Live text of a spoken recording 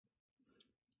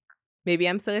Maybe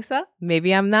I'm Sarisa,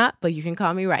 maybe I'm not, but you can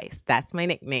call me Rice. That's my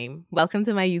nickname. Welcome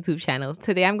to my YouTube channel.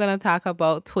 Today I'm going to talk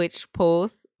about Twitch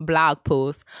posts, blog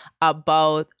posts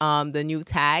about the new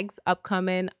tags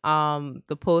upcoming.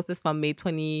 The post is from May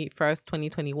 21st,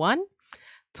 2021.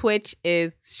 Twitch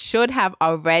should have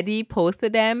already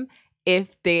posted them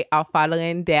if they are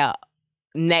following their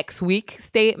next week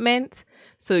statement.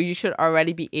 So you should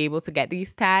already be able to get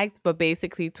these tags. But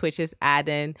basically, Twitch is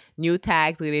adding new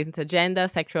tags relating to gender,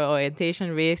 sexual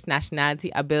orientation, race,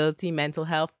 nationality, ability, mental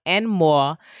health, and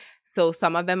more. So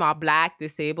some of them are Black,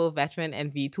 disabled, veteran,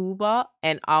 and VTuber.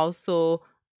 And also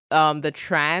the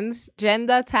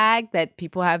transgender tag that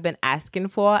people have been asking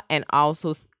for. And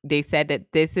also they said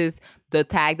that this is the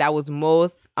tag that was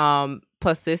most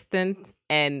persistent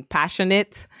and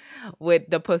passionate with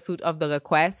the pursuit of the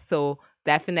request. So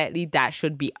definitely that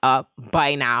should be up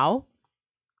by now.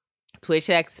 Twitch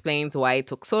explains why it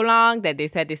took so long, that they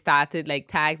said they started like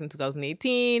tags in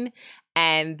 2018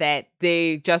 and that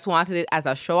they just wanted it as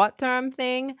a short-term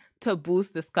thing to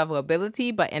boost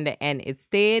discoverability, but in the end it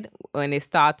stayed when it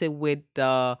started with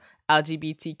the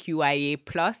LGBTQIA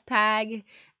plus tag.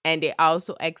 And they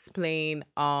also explain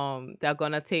they're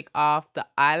gonna take off the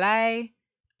ally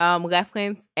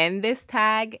reference in this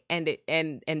tag, and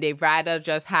they rather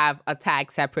just have a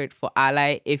tag separate for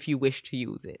ally if you wish to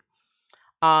use it.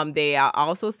 They are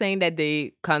also saying that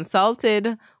they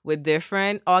consulted with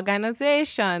different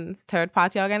organizations,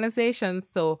 third-party organizations,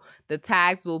 so the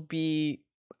tags will be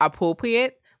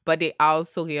appropriate, but they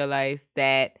also realized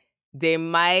that they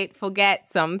might forget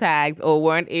some tags or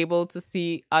weren't able to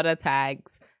see other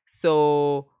tags.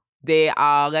 So they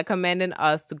are recommending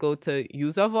us to go to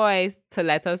user voice to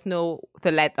let them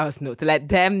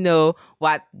know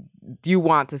what you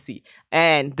want to see.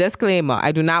 And disclaimer,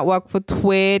 I do not work for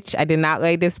Twitch. I did not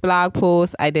write this blog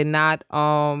post. I did not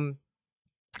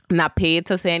not paid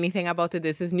to say anything about it.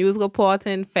 This is news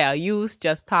reporting, fair use,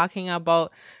 just talking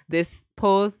about this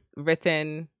post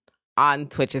written on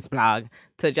Twitch's blog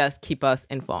to just keep us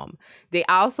informed. They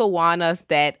also warn us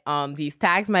that these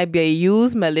tags might be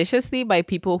used maliciously by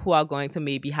people who are going to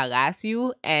maybe harass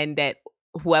you, and that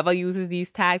whoever uses these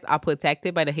tags are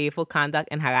protected by the hateful conduct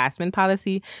and harassment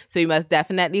policy. So you must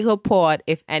definitely report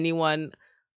if anyone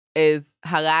is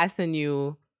harassing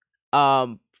you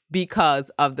because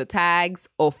of the tags,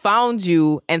 or found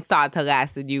you and start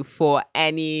harassing you for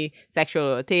any sexual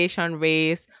orientation,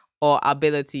 race, or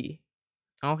ability.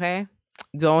 Okay,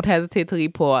 don't hesitate to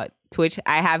report. Twitch,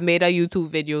 I have made a YouTube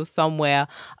video somewhere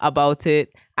about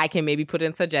it. I can maybe put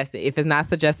in suggested. If it's not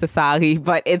suggested, sorry,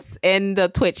 but it's in the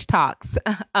Twitch Talks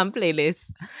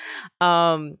playlist.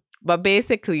 But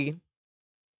basically,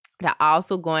 they're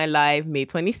also going live May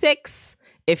 26th.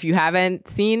 If you haven't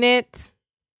seen it,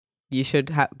 you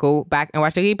should go back and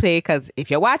watch the replay, because if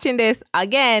you're watching this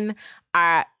again,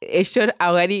 it should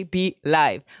already be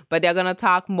live. But they're going to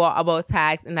talk more about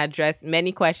tags and address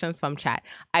many questions from chat.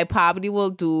 I probably will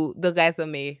do the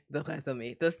summary.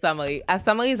 A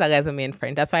summary is a resume in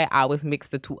French. That's why I always mix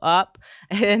the two up.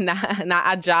 Not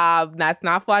a job. That's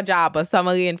not for a job. But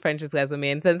summary in French is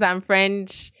resume. And since I'm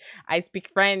French, I speak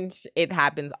French, it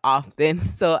happens often.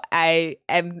 So I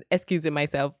am excusing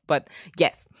myself. But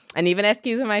yes, and even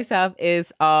excusing myself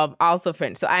is also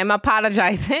French. So I'm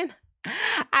apologizing.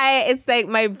 It's like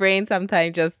my brain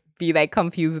sometimes just be like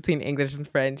confused between English and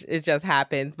French. It just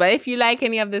happens. But if you like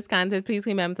any of this content, please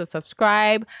remember to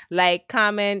subscribe, like,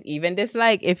 comment, even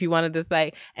dislike if you want to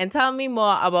dislike, and tell me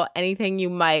more about anything you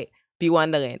might be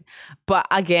wondering. But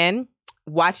again,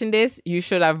 watching this, you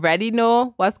should already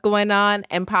know what's going on,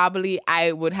 and probably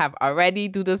I would have already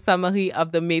do the summary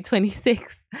of the May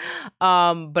 26th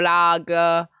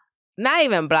blog. Not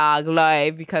even blog,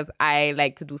 live, because I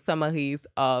like to do summaries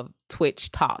of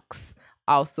Twitch Talks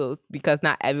also, because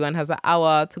not everyone has an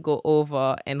hour to go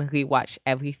over and rewatch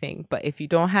everything. But if you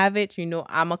don't have it, you know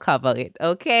I'ma cover it.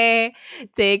 Okay?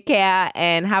 Take care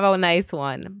and have a nice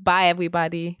one. Bye,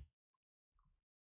 everybody.